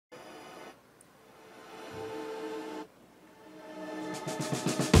Hello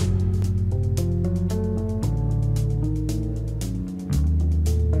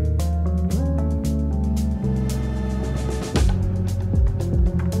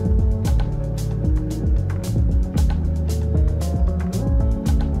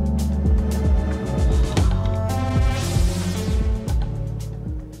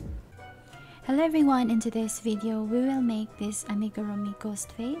everyone, in today's video we will make this amigurumi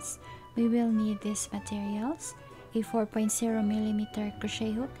ghost face. We will need these materials: a 4.0mm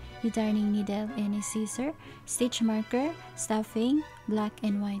crochet hook, a darning needle and a scissor, stitch marker, stuffing, black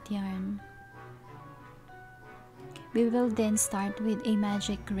and white yarn. We will then start with a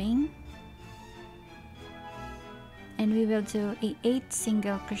magic ring, and we will do a 8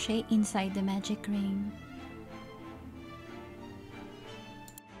 single crochet inside the magic ring.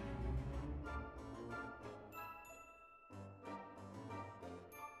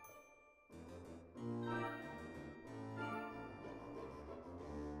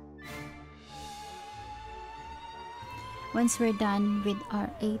 Once we're done with our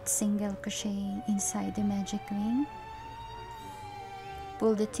 8 single crochet inside the magic ring,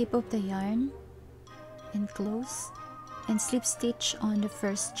 pull the tip of the yarn and close and slip stitch on the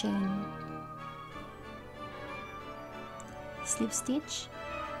first chain. Slip stitch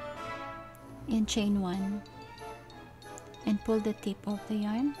and chain 1 and pull the tip of the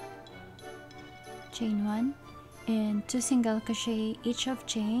yarn, chain 1 and 2 single crochet each of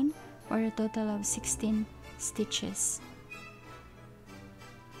chain for a total of 16 stitches.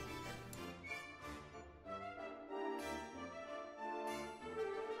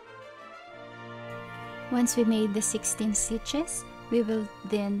 Once we made the 16 stitches, we will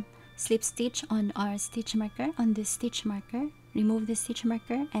then slip stitch on our stitch marker, on the stitch marker, remove the stitch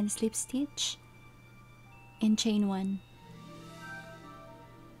marker and slip stitch and chain 1.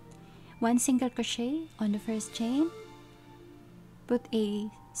 1 single crochet on the first chain, put a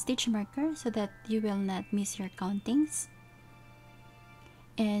stitch marker so that you will not miss your countings,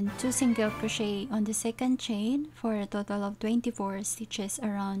 and 2 single crochet on the second chain for a total of 24 stitches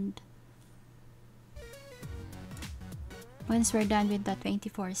around. Once we're done with the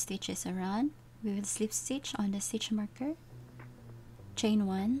 24 stitches around, we will slip stitch on the stitch marker, chain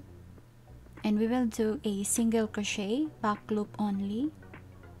 1, and we will do a single crochet back loop only.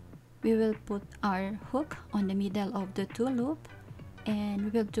 We will put our hook on the middle of the 2 loop, and we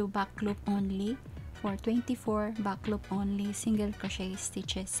will do back loop only for 24 back loop only single crochet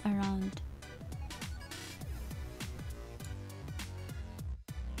stitches around.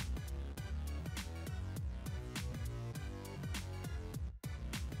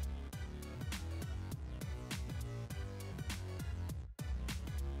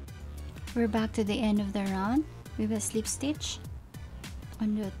 We're back to the end of the round. We will slip stitch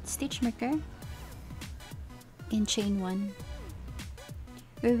on the stitch marker and chain 1.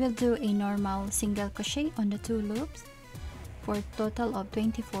 We will do a normal single crochet on the 2 loops for a total of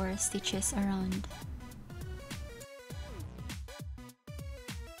 24 stitches around.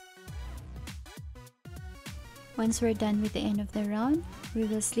 Once we're done with the end of the round, we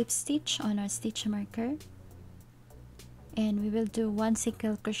will slip stitch on our stitch marker, and we will do 1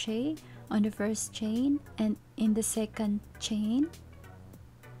 single crochet on the first chain, and in the second chain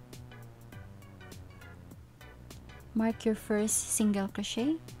mark your first single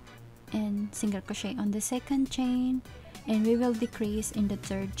crochet and single crochet on the second chain, and we will decrease in the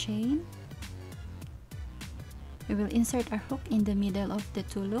 3rd chain. We will insert our hook in the middle of the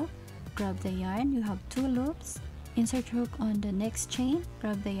 2 loop, grab the yarn, you have 2 loops, insert hook on the next chain,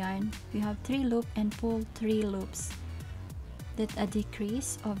 grab the yarn, you have 3 loop and pull 3 loops. That's a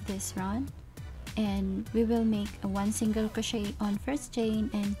decrease of this round, and we will make a 1 single crochet on first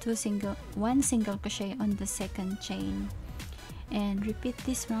chain and 1 single crochet on the second chain, and repeat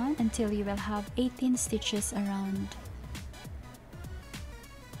this round until you will have 18 stitches around.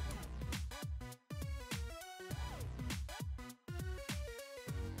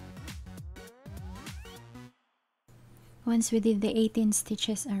 Once we did the 18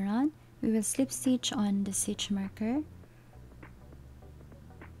 stitches around, we will slip stitch on the stitch marker,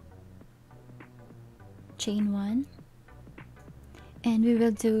 chain 1, and we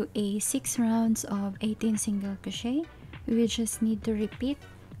will do a 6 rounds of 18 single crochet. We will just need to repeat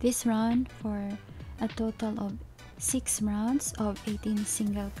this round for a total of 6 rounds of 18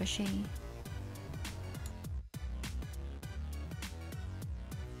 single crochet.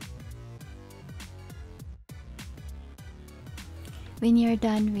 When you're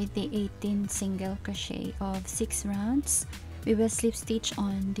done with the 18 single crochet of 6 rounds, we will slip stitch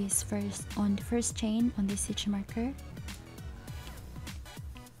on the first chain on the stitch marker,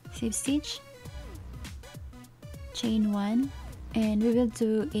 slip stitch, chain 1, And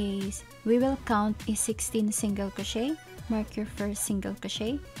we will count a 16 single crochet. Mark your first single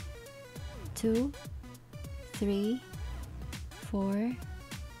crochet. 2, 3, 4,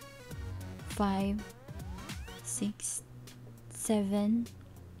 5, 6, 7,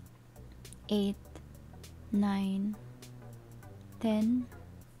 8, 9, 10,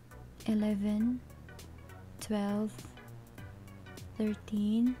 11, 12,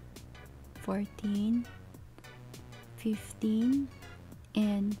 13, 14, 15,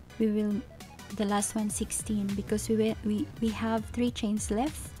 and the last one 16, because we have 3 chains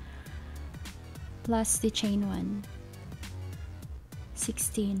left plus the chain 1.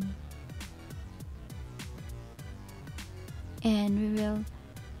 16, and we will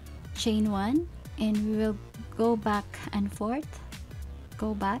chain 1, and we will go back and forth,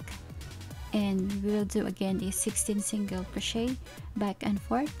 go back, and we will do again a 16 single crochet back and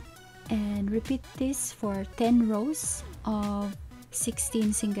forth, and repeat this for 10 rows of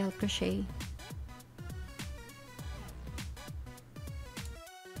 16 single crochet.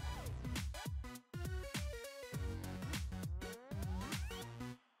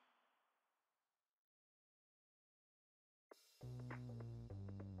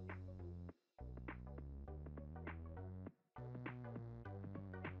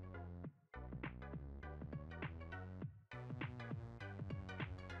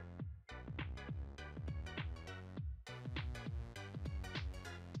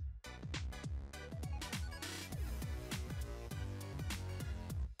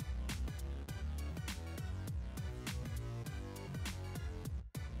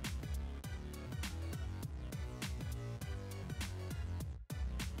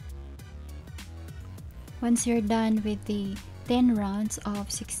 Once you're done with the 10 rounds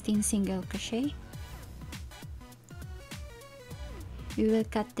of 16 single crochet, we will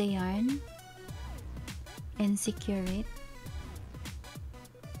cut the yarn and secure it.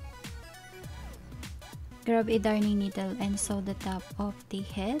 Grab a darning needle and sew the top of the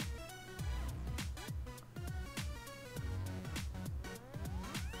head.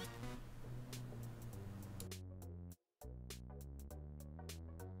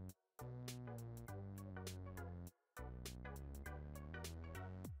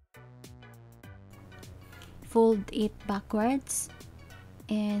 Fold it backwards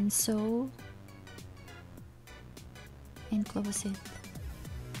and sew and close it.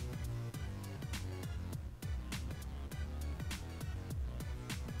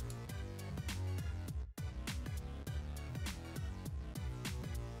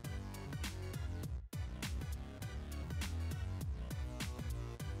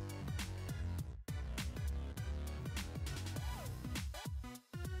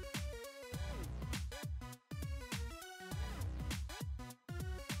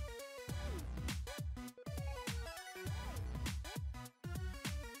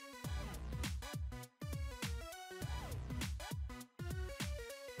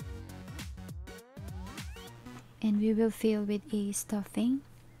 And we will fill with a stuffing.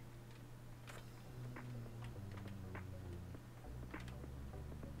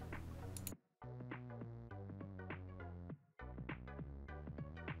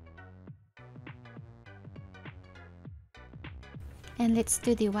 And let's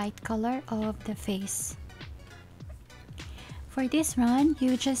do the white color of the face. For this run,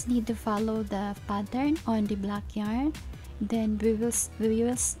 you just need to follow the pattern on the black yarn. Then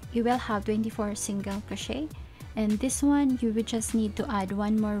you will have 24 single crochet. And this one, you will just need to add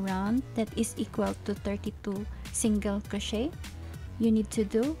one more round that is equal to 32 single crochet. You need to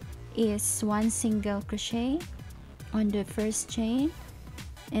do is 1 single crochet on the first chain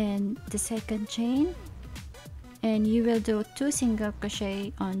and the second chain, and you will do 2 single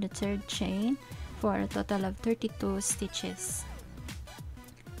crochet on the third chain for a total of 32 stitches.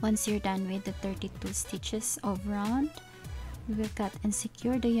 Once you're done with the 32 stitches of round, we will cut and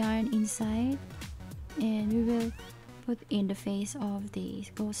secure the yarn inside, and we will put in the face of the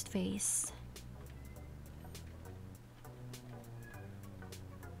ghost face.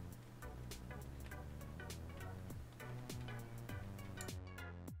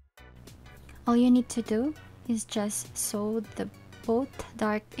 All you need to do is just sew the both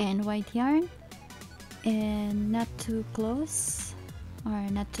dark and white yarn, and not too close or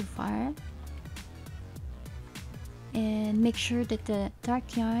not too far, and make sure that the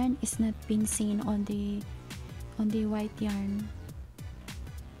dark yarn is not being seen on the white yarn.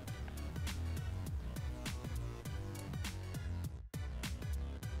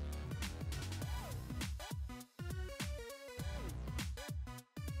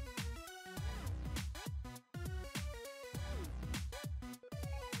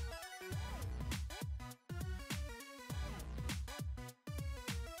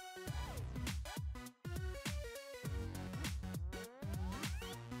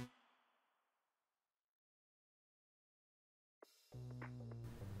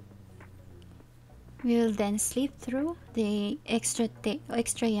 We'll then slip through the extra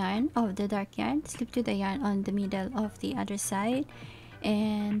yarn of the dark yarn, slip to the yarn on the middle of the other side,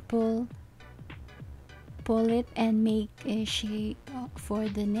 and pull it and make a shape for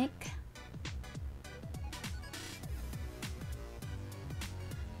the neck.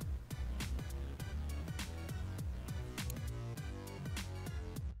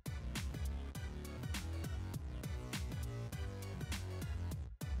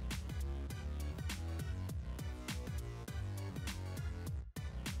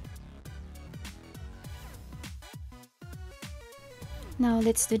 Now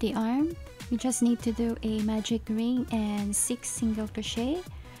let's do the arm. You just need to do a magic ring and 6 single crochet.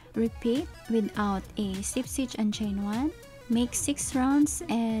 Repeat without a slip stitch and chain 1. Make 6 rounds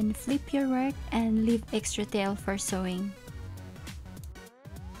and flip your work and leave extra tail for sewing.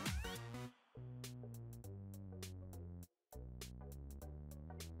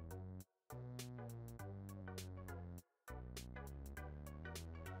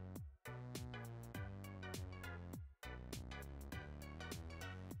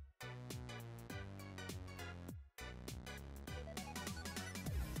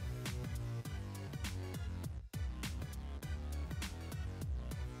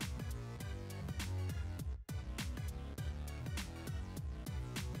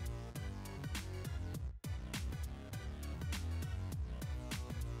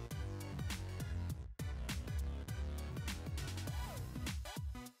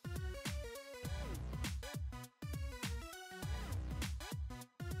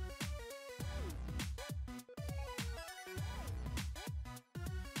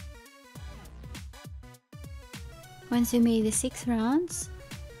 Once you made the 6 rounds,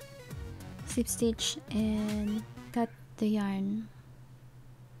 slip stitch and cut the yarn.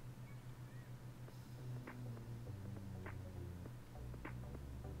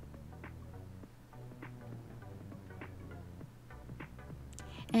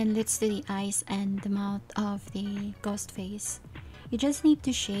 And let's do the eyes and the mouth of the ghost face. You just need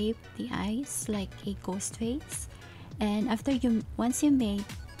to shape the eyes like a ghost face, and once you made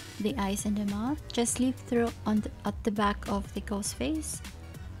the eyes and the mouth, just slip through at the back of the ghost face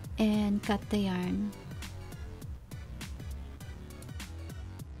and cut the yarn.